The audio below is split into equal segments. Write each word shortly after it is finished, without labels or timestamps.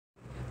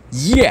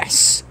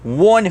Yes!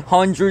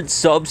 100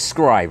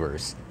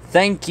 subscribers.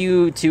 Thank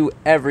you to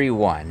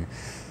everyone.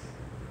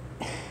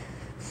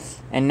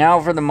 And now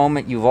for the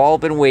moment you've all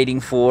been waiting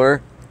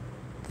for,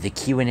 the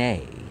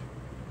Q&A.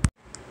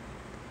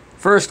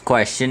 First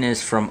question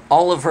is from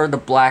Oliver the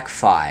Black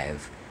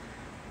 5.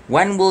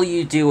 When will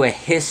you do a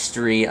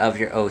history of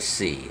your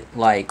OC?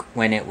 Like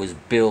when it was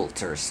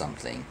built or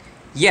something?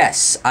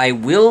 Yes, I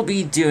will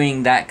be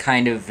doing that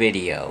kind of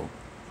video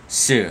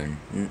soon.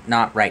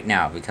 Not right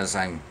now because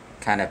I'm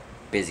kind of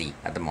busy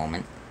at the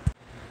moment.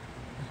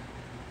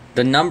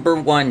 The number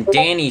one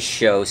Danny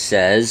show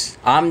says,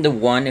 I'm the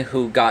one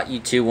who got you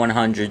to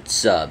 100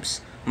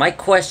 subs. My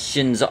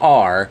questions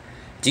are,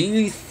 do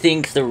you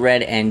think the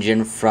red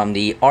engine from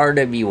the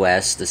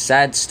RWS, The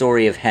Sad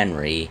Story of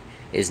Henry,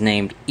 is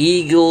named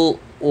Eagle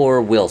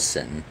or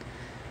Wilson?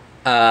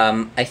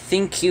 I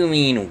think you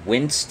mean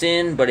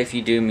Winston, but if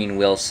you do mean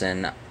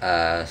Wilson,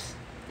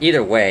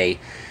 either way,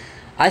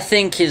 I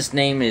think his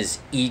name is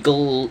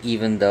Eagle,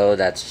 even though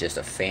that's just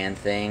a fan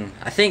thing.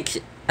 I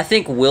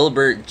think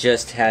Wilbert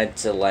just had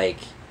to, like,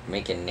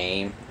 make a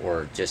name,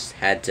 or just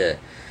had to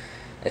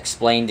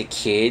explain to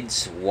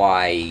kids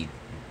why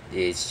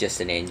it's just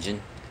an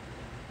engine.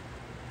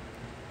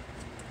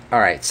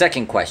 Alright,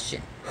 second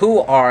question. Who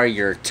are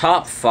your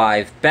top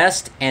 5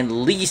 best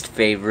and least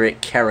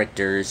favorite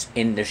characters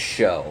in the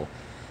show?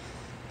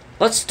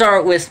 Let's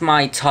start with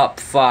my top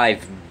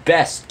 5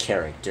 best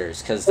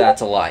characters, because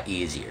that's a lot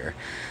easier.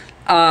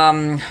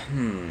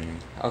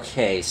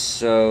 Okay,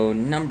 so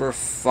number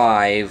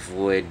 5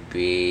 would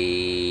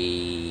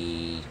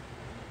be...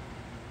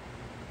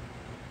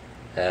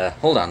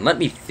 hold on, let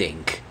me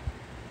think.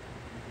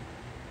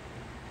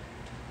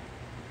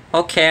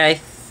 Okay, I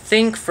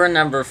think for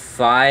number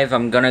 5,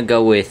 I'm gonna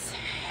go with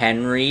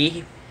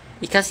Henry,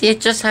 because he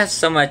just has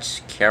so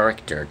much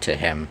character to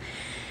him,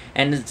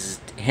 and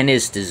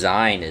his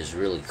design is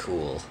really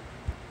cool.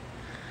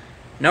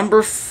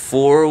 Number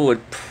 4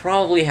 would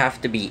probably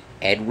have to be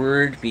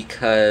Edward,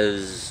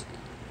 because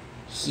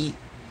he's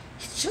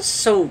just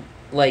so,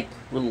 like,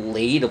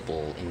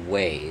 relatable in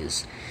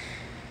ways.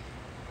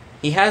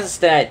 He has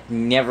that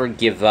never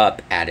give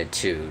up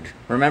attitude.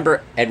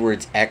 Remember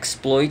Edward's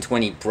exploit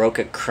when he broke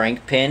a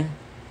crank pin?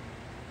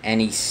 And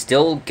he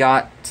still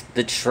got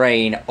the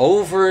train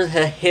over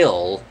the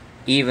hill,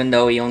 even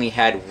though he only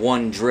had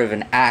one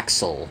driven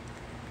axle.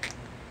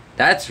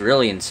 That's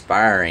really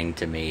inspiring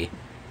to me.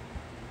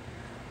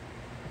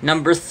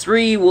 Number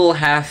 3 will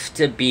have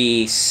to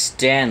be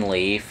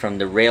Stanley from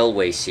the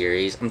Railway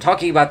series. I'm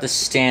talking about the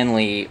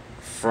Stanley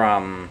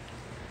from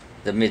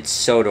the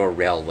Mid-Sodor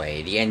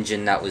Railway, the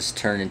engine that was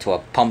turned into a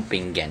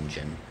pumping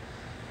engine.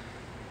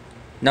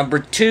 Number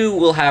 2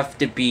 will have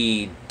to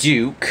be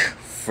Duke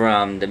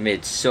from the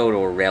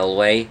Mid-Sodor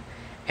Railway.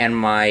 And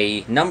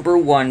my number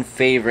 1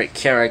 favorite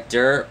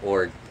character,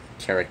 or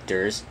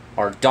characters,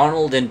 are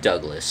Donald and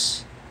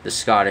Douglas, the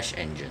Scottish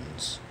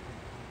engines.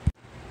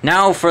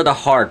 Now for the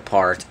hard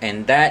part,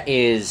 and that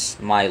is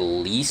my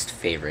least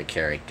favorite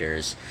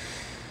characters.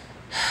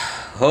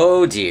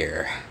 Oh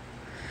dear.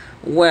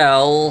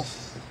 Well,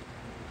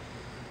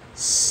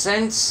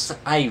 since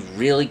I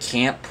really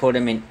can't put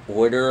them in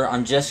order,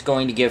 I'm just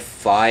going to give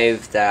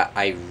 5 that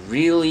I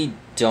really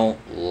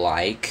don't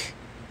like.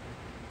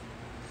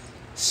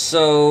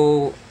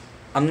 So,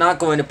 I'm not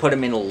going to put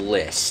them in a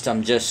list.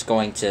 I'm just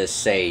going to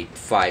say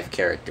 5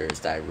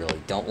 characters that I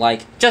really don't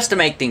like, just to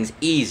make things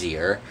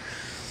easier.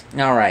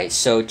 Alright,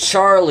 so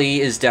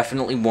Charlie is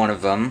definitely one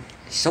of them.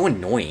 He's so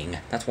annoying.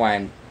 That's why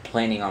I'm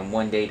planning on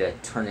one day to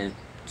turn his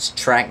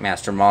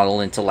Trackmaster model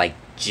into, like,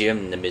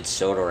 Jim, the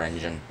Mid-Sodor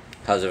engine,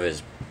 because of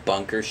his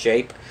bunker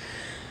shape.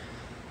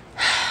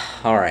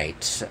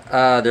 Alright,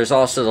 there's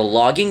also the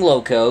Logging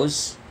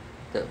Locos.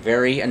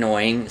 Very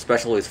annoying,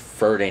 especially with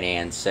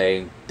Ferdinand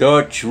saying,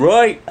 "That's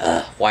right!"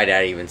 Why did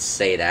I even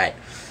say that?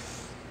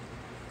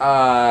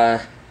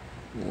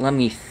 Let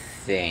me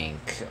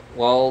think.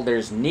 Well,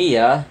 there's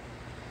Nia.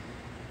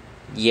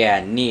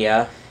 Yeah,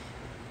 Nia.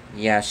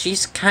 Yeah,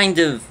 she's kind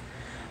of...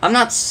 I'm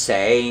not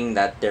saying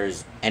that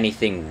there's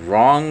anything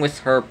wrong with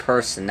her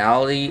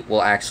personality.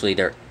 Well, actually,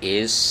 there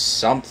is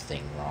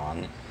something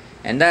wrong.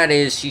 And that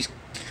is, she's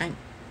kind...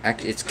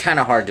 It's kind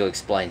of hard to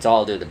explain, so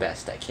I'll do the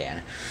best I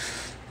can.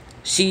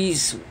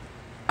 She's...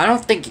 I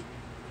don't think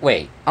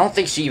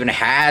she even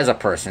has a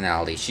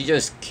personality. She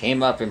just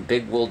came up in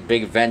Big World,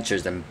 Big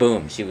Adventures, and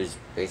boom, she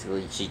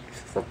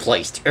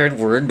replaced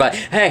Edward. But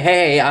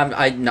hey,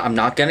 I'm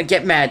not gonna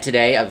get mad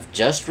today. I've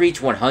just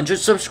reached 100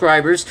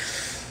 subscribers.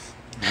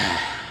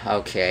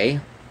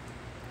 Okay.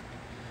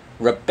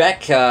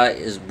 Rebecca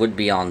would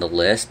be on the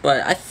list,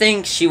 but I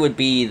think she would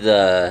be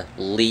the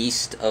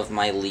least of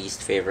my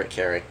least favorite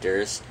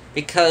characters,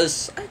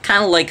 because I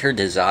kind of like her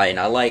design.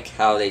 I like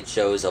how they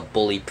chose a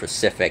bully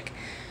Pacific.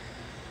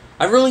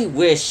 I really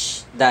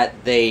wish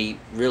that they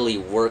really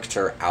worked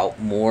her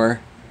out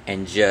more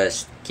and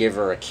just give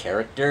her a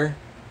character.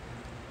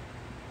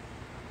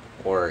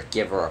 Or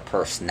give her a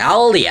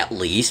personality at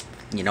least.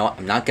 You know,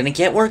 I'm not gonna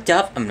get worked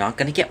up.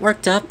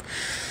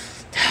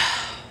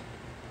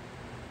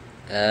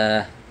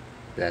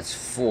 That's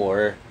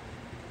 4.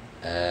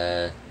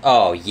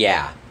 Oh,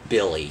 yeah.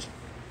 Billy.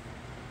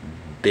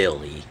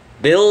 Billy.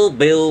 Bill.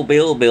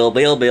 Billy.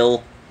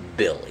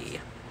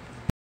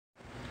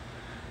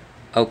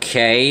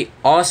 Okay,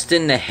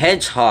 Austin the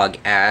Hedgehog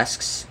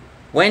asks,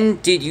 when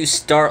did you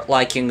start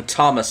liking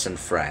Thomas and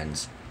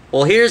Friends?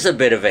 Well, here's a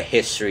bit of a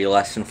history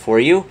lesson for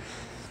you.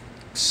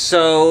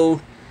 So,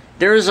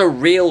 there's a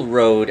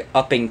railroad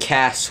up in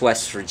Cass,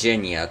 West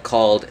Virginia,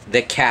 called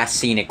the Cass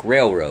Scenic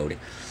Railroad.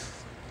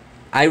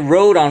 I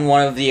rode on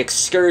one of the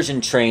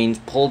excursion trains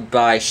pulled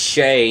by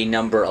Shea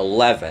number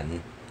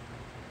 11.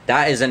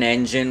 That is an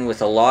engine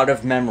with a lot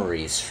of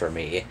memories for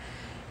me,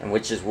 and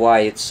which is why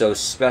it's so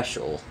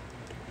special.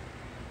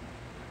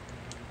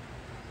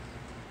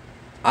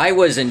 I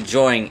was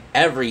enjoying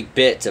every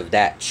bit of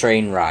that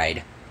train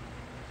ride.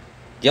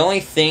 The only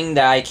thing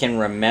that I can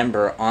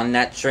remember on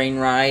that train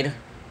ride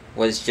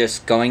was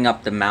just going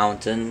up the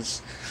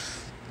mountains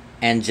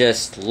and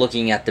just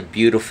looking at the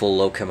beautiful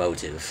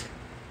locomotive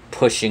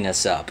pushing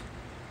us up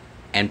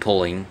and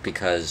pulling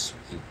because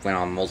we went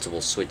on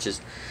multiple switches.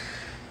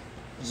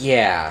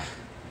 Yeah.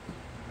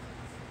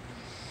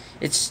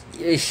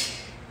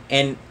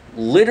 And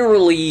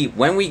literally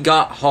when we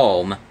got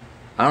home,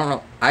 I don't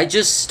know, I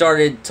just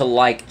started to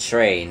like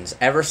trains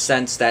ever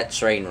since that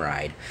train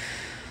ride.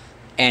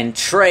 And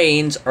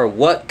trains are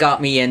what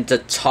got me into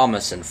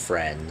Thomas and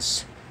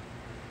Friends.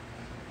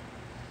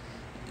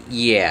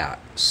 Yeah,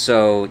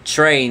 so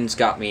trains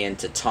got me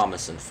into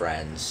Thomas and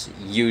Friends.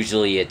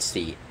 Usually it's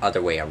the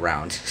other way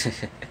around.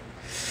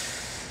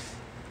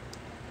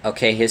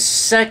 Okay, his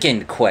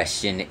second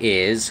question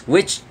is,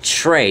 which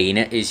train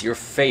is your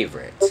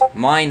favorite?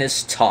 Mine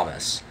is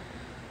Thomas.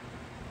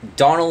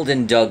 Donald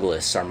and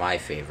Douglas are my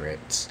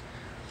favorites.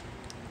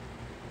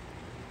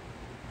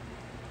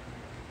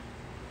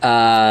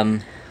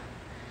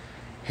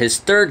 His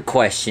third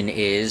question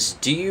is,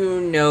 do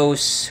you know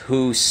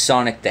who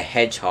Sonic the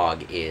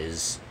Hedgehog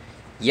is?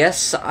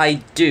 Yes,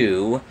 I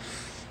do,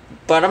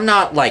 but I'm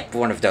not like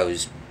one of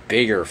those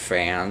bigger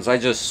fans. I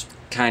just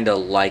kind of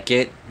like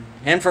it,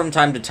 and from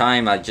time to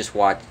time I just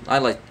watch. I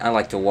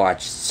like to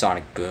watch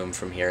Sonic Boom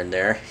from here and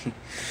there.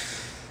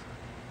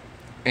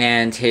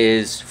 And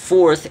his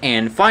fourth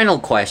and final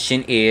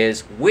question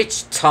is,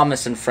 which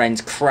Thomas and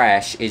Friends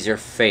crash is your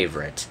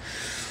favorite?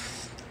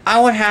 I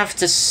would have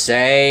to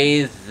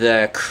say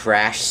the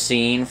crash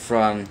scene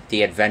from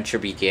The Adventure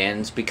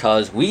Begins,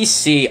 because we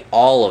see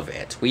all of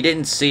it. We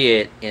didn't see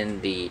it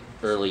in the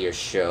earlier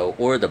show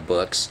or the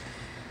books.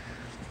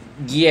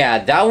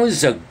 Yeah, that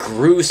was a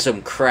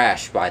gruesome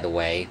crash, by the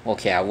way.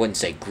 Okay, I wouldn't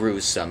say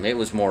gruesome. It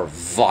was more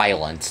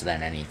violent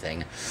than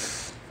anything.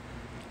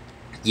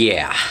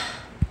 Yeah.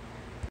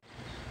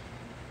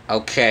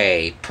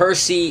 Okay,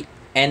 Percy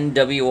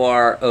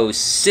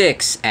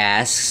NWR06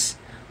 asks,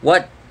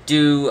 what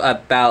do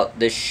about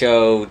the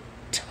show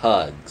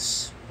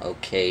Tugs?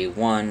 Okay,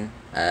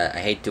 I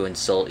hate to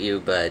insult you,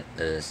 but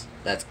that's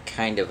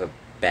kind of a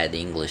bad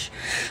English.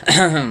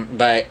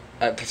 But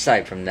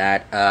aside from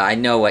that, I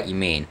know what you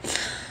mean.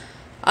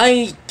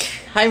 I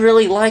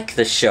really like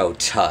the show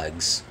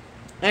Tugs.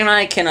 And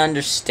I can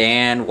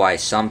understand why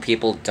some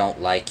people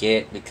don't like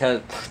it,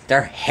 because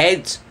their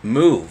heads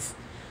move.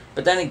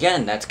 But then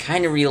again, that's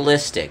kind of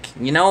realistic.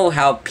 You know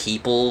how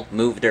people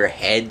move their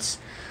heads?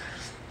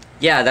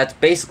 Yeah, that's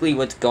basically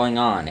what's going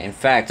on. In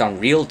fact, on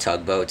real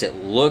tugboats, it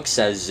looks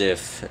as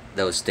if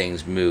those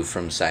things move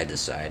from side to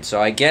side. So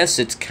I guess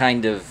it's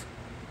kind of...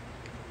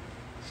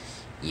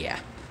 yeah.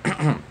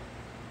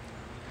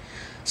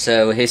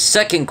 So his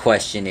second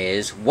question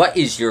is, what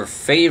is your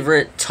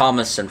favorite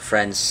Thomas and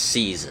Friends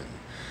season?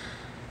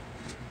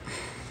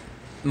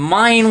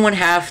 Mine would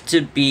have to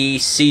be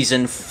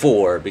Season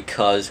 4,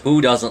 because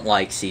who doesn't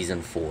like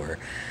Season 4?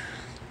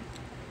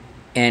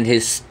 And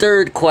his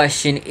third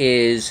question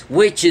is,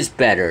 which is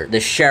better,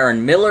 the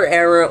Sharon Miller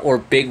era or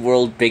Big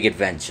World Big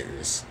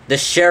Adventures? The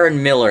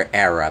Sharon Miller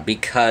era,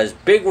 because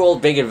Big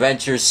World Big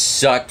Adventures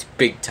sucked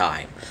big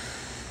time.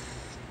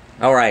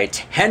 Alright,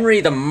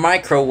 Henry the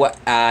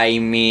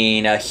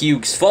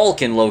Hughes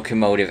Falcon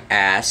Locomotive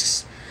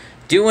asks,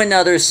 do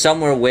another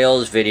Somewhere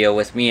Wales video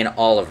with me and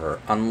Oliver,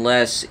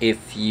 unless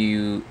if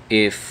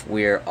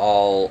we're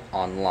all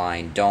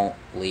online. Don't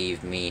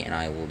leave me and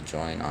I will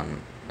join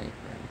on.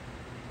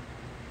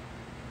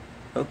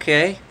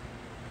 Okay.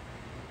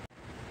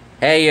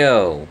 Hey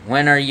yo,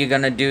 when are you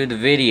gonna do the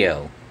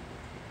video?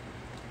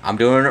 I'm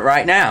doing it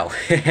right now.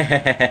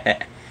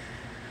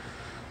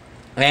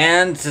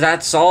 And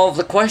that's all of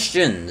the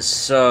questions,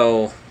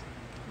 so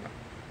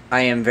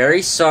I am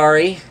very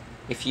sorry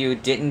if you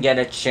didn't get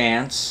a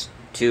chance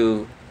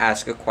to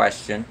ask a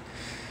question,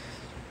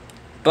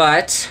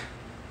 but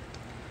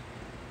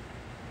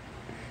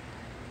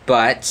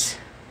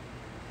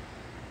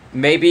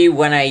maybe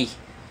when I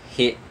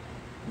hit,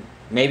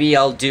 maybe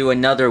I'll do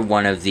another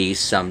one of these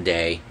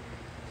someday.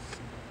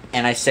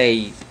 And I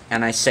say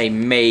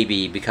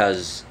maybe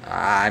because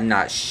I'm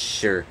not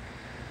sure.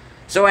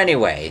 So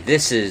anyway,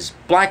 this is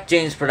Black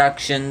James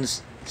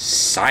Productions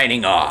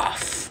signing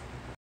off.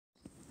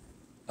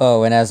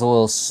 Oh, and as a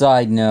little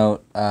side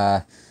note,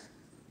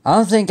 I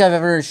don't think I've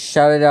ever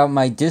shouted out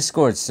my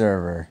Discord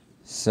server,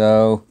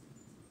 so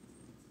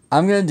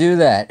I'm gonna do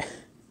that.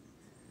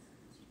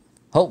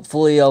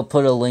 Hopefully I'll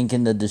put a link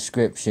in the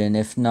description.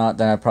 If not,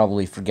 then I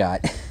probably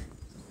forgot.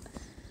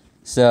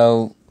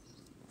 So,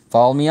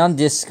 follow me on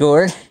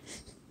Discord.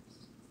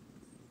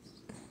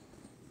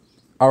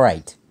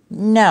 Alright,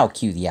 now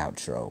cue the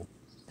outro.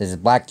 This is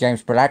Black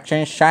James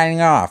Productions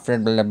signing off, blah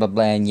blah blah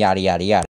blah, and yada yada yada.